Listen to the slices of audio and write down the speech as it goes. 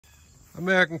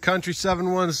American Country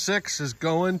 716 is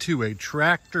going to a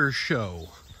tractor show.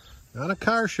 Not a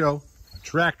car show, a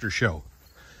tractor show.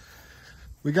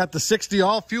 We got the 60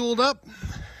 all fueled up.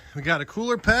 We got a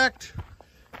cooler packed.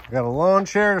 We got a lawn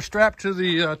chair strapped to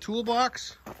the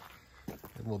toolbox.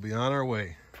 And we'll be on our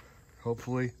way.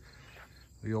 Hopefully,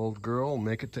 the old girl will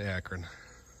make it to Akron.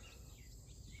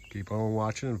 Keep on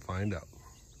watching and find out.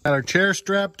 Got our chair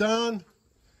strapped on.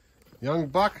 Young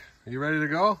buck, are you ready to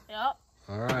go? Yep.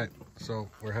 All right, so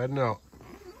we're heading out.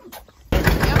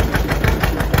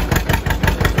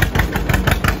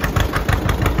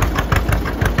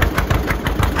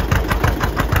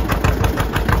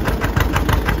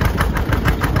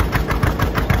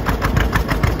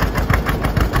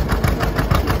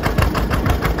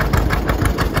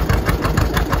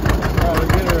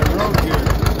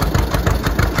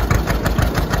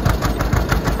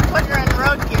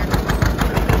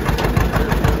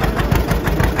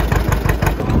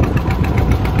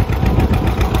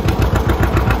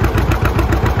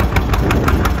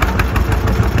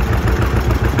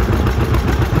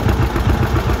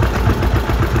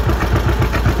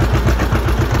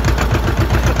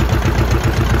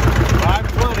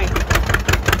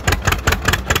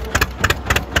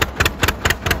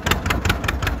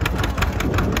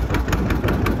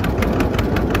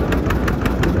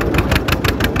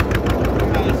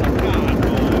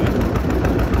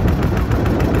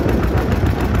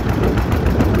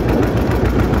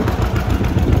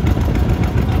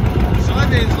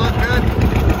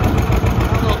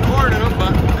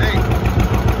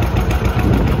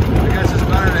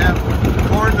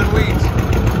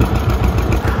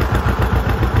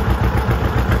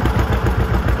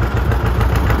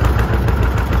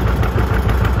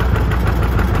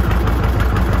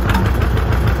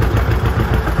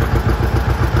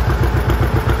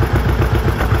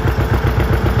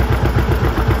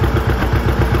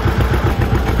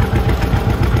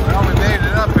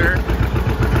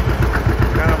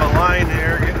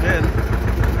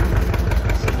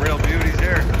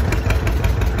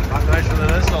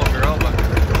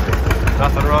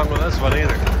 Nothing wrong with this one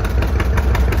either.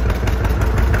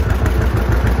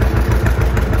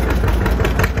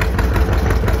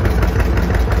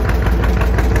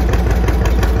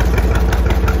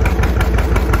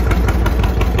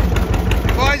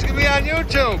 You boys can be on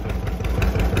YouTube.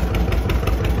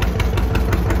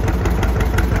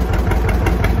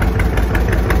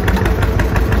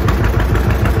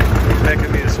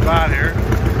 Making me a spot here.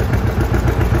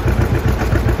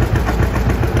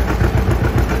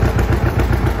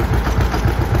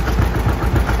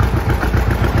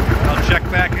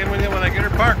 Back in with you when I get her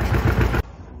parked.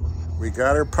 We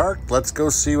got her parked. Let's go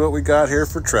see what we got here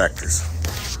for tractors.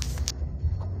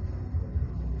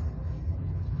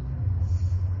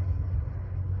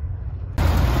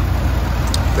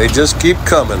 They just keep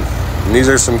coming. And these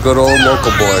are some good old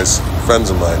local boys, friends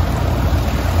of mine.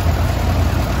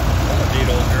 Neat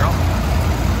old girl.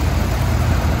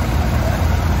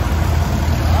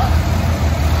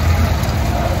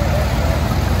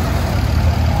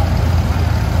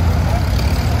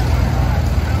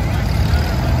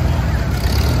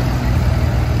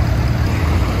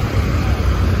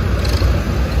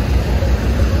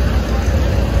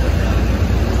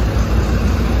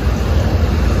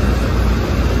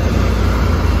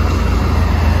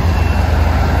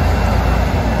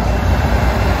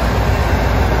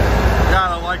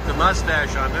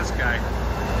 Mustache on this guy.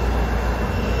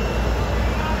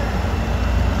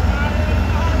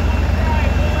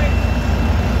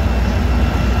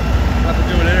 About to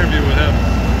do an interview with him.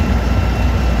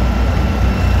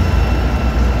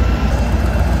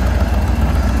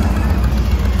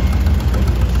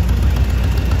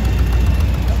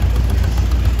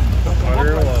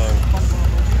 Putter along.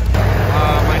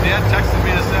 My dad texted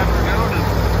me this afternoon and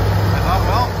I thought,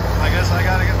 well, I guess I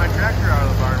gotta get my tractor out of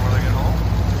the barn when I get home.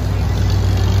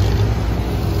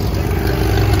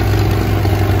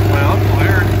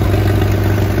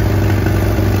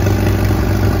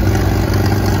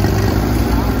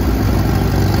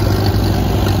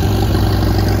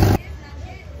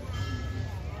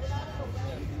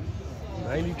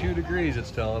 Degrees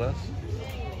it's telling us.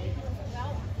 I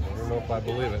don't know if I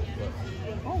believe it, but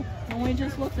oh, when we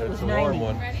just looked, it was 90. Warm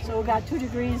one. So we got 2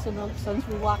 degrees since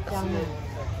we walked down there.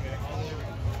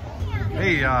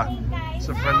 Hey, it's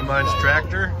a friend of mine's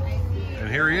tractor, and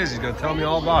here he is. He's going to tell me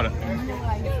all about it.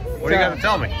 What do you got to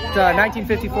tell me? It's a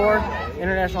 1954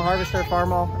 International Harvester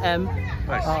Farmall M.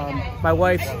 Nice. My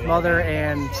wife's mother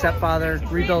and stepfather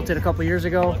rebuilt it a couple years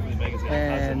ago,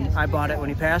 and I bought it when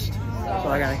he passed, so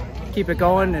I got it. keep it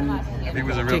going and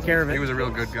take care of it. He was a real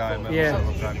good guy. Met Yeah.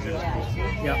 him several times. He was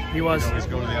cool. Yeah, he was. We'd always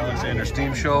go to the Alexander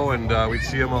Steam Show, and we'd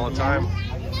see him all the time.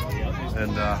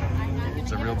 And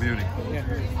it's a real beauty. Yeah.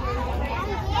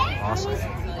 Awesome.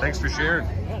 Thanks for sharing.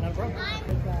 Yeah, no problem.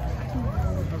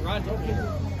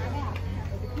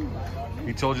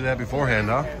 He told you that beforehand,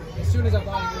 huh? As soon as I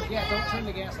bought it, yeah, don't turn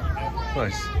the gas on.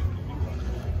 Nice.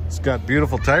 It's got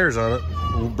beautiful tires on it.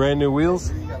 Brand new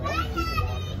wheels.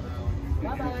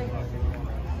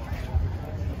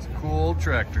 It's a cool old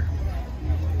tractor.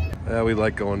 Yeah, we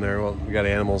like going there. Well, we got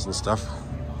animals and stuff.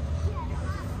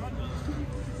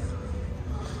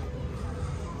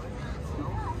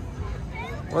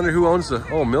 Wonder who owns the,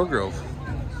 oh, Millgrove.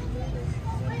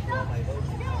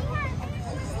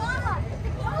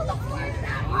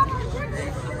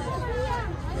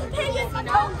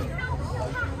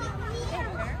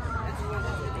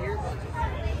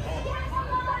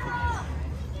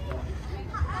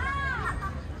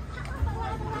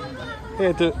 Hey,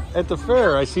 at the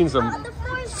fair, I seen some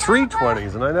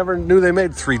 320s, and I never knew they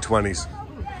made 320s.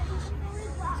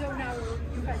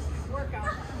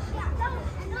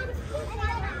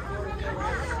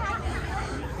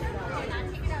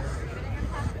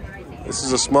 This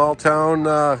is a small town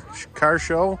car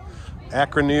show,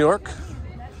 Akron, New York.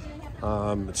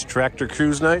 It's Tractor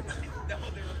Cruise Night.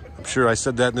 I'm sure I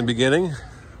said that in the beginning,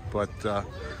 but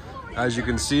as you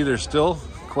can see, there's still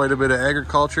quite a bit of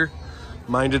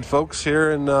agriculture-minded folks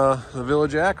here in the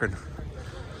village of Akron.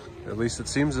 At least it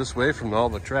seems this way from all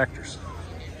the tractors.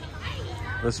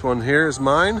 This one here is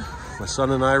mine. My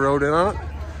son and I rode in on it.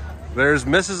 There's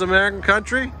Mrs. American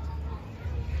Country.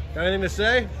 Got anything to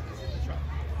say?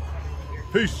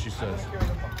 Peace, she says.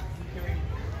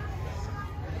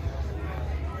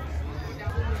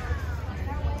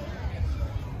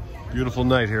 Beautiful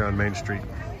night here on Main Street.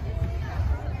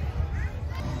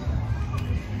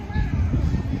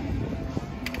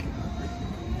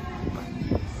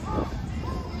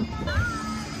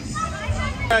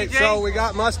 All right, so we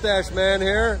got Mustache Man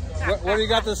here. What do you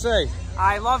got to say?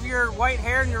 I love your white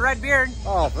hair and your red beard.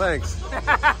 Oh, thanks.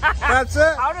 That's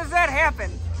it? How does that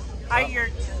happen?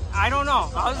 I don't know.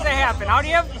 How does that happen? How do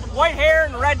you have white hair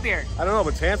and red beard? I don't know,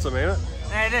 but it's handsome, ain't it?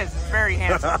 It is. It's very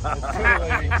handsome.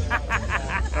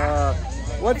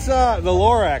 What's the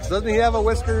Lorax? Doesn't he have a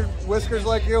whiskers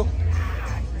like you?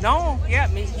 No, yeah,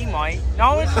 he might.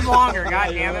 No, it's longer.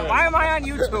 God damn it! Why am I on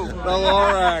YouTube? The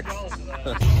Lorax.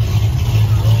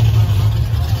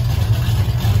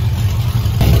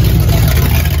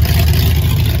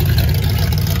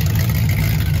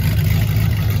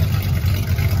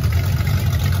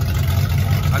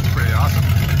 That's pretty awesome.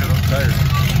 Look at those tires.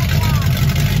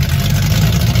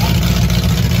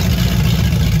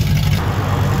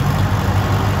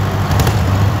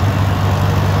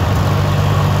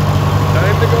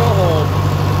 Time to go home.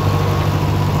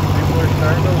 People are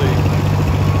starting to leave.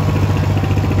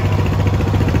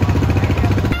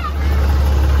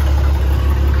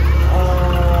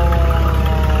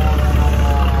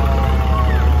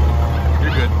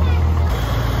 You're good.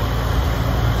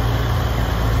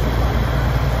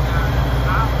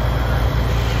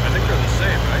 I think they're the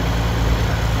same, right?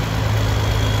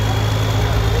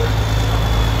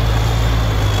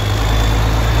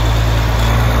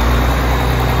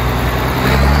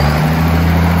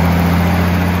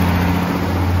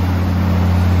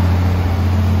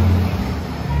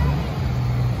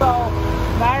 So,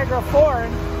 Niagara Ford.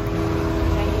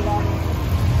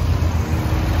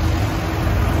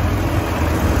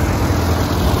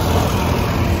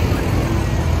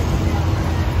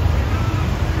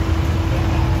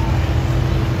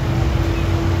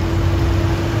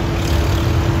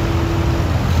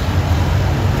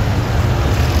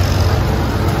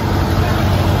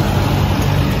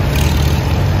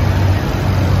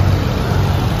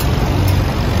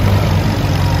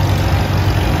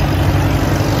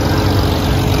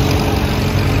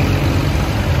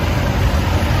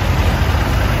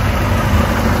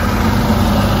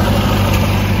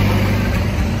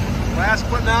 Last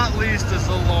but not least is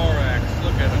the Lorax.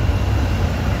 Look at him.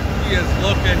 He is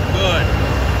looking good.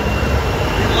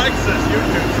 He likes this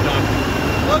YouTube stuff.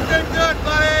 Looking good,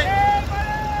 buddy! Hey,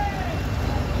 buddy!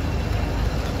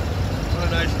 What a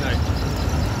nice night.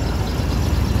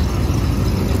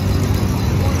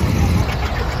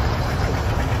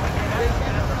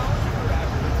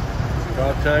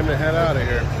 About time to head out of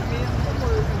here.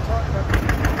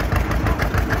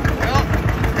 Well,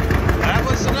 that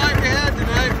was the night we had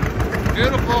tonight.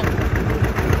 Beautiful.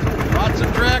 Lots of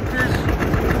tractors,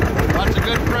 lots of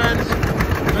good friends,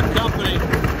 good company.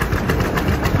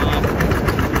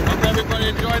 Hope everybody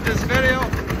enjoyed this video.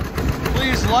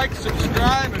 Please like,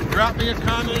 subscribe, and drop me a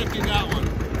comment if you got one.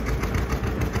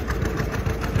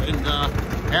 And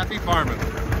happy farming.